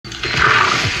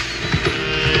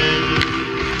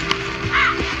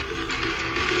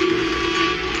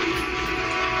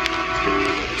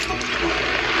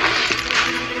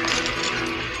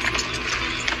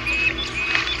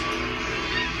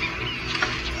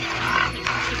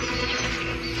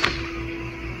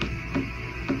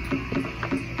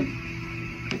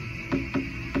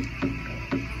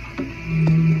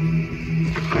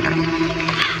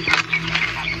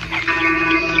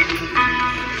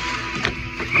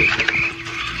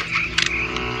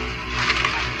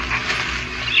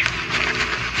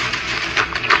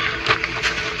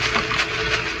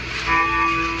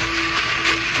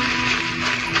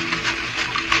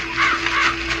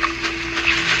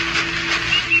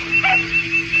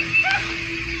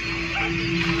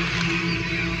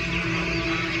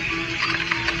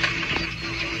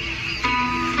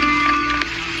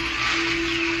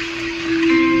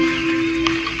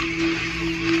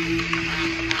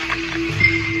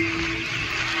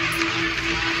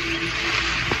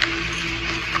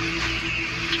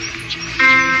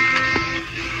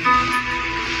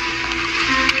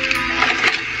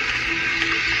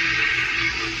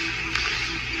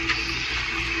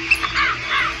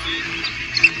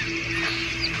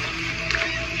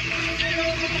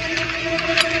Good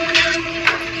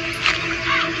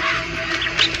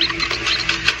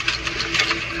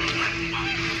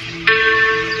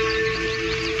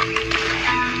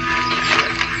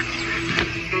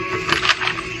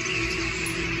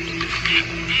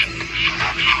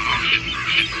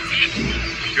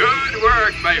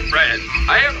work, my friend.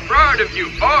 I am proud of you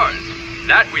all.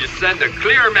 That will send a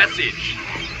clear message.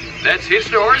 Let's hitch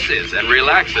the horses and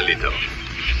relax a little.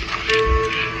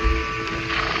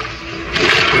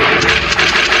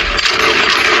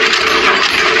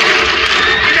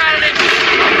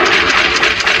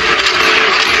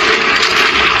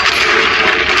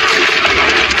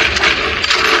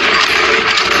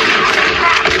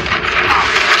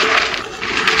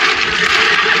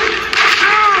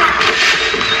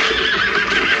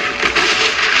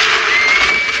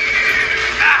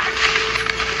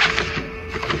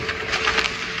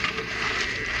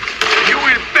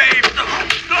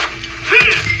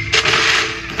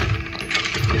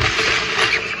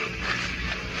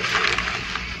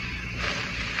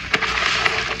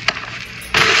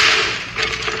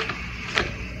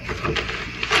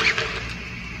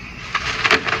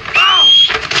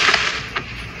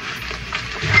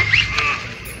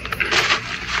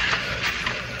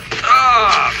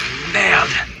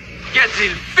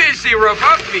 Rub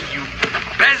up me, you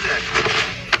peasant!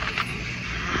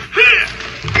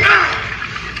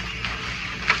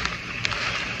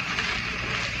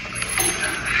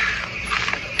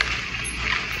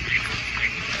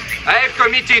 I have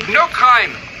committed no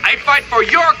crime. I fight for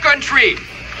your country.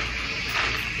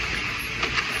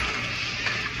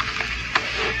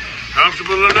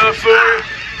 Comfortable enough for you?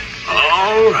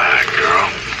 All right, girl.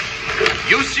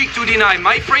 You seek to deny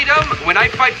my freedom when I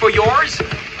fight for yours?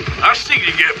 I seek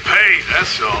to get paid,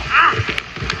 that's all.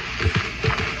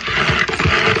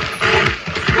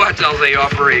 What are they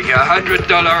offering? $100?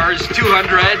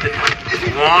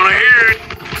 $200? Wanna hear it?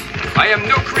 I am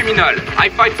no criminal. I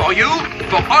fight for you,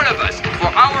 for all of us, for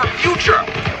our future.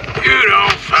 You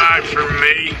don't fight for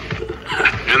me.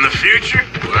 In the future?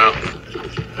 Well,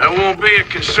 that won't be a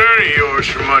concern of yours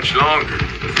for much longer.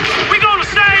 We gonna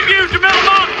save you,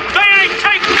 Millemont! They ain't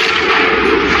taking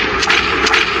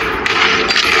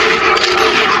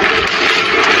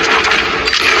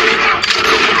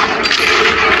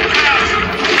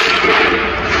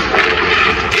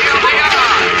Here they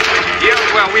are!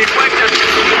 Here's where we break the...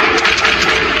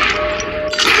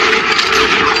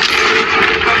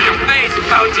 Cut your face,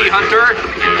 bounty hunter!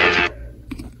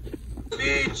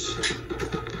 Beach!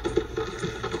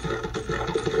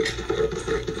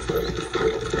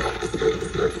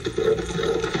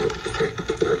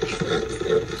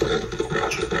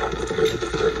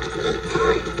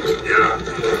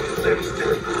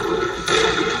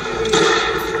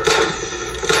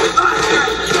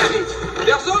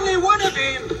 There's only one of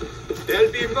him.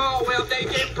 There'll be more where they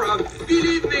came from.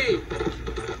 Believe me.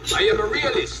 I am a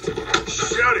realist.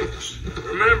 Shut it.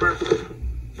 Remember,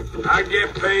 I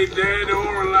get paid dead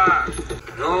or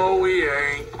alive. No, we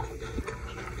ain't.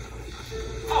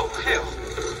 Oh, hell.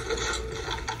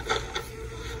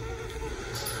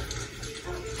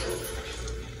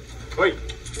 Wait.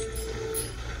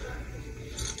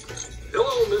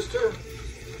 Hello, mister.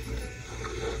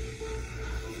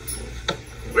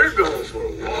 We're going for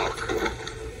a walk.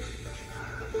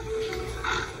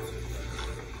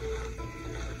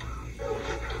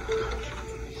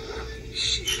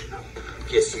 Shit.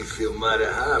 Guess you feel mighty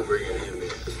high bringing him in.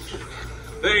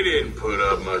 They didn't put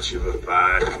up much of a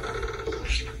fight.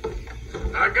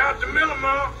 I got the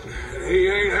Millemont, and he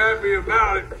ain't happy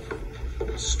about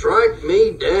it. Strike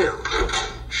me down.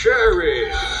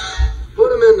 Sheriff.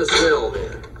 Put him in the cell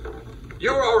then.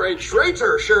 You are a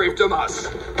traitor, Sheriff Thomas.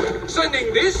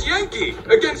 Sending this Yankee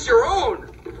against your own.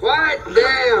 Quiet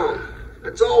down.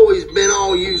 That's always been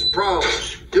all you's problem.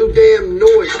 Too damn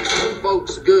noisy. Some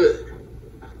folks good.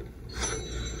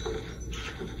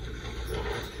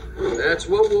 That's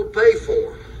what we'll pay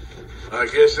for. I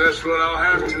guess that's what I'll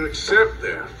have to accept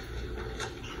then.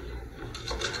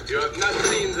 You have not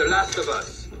seen the last of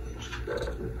us.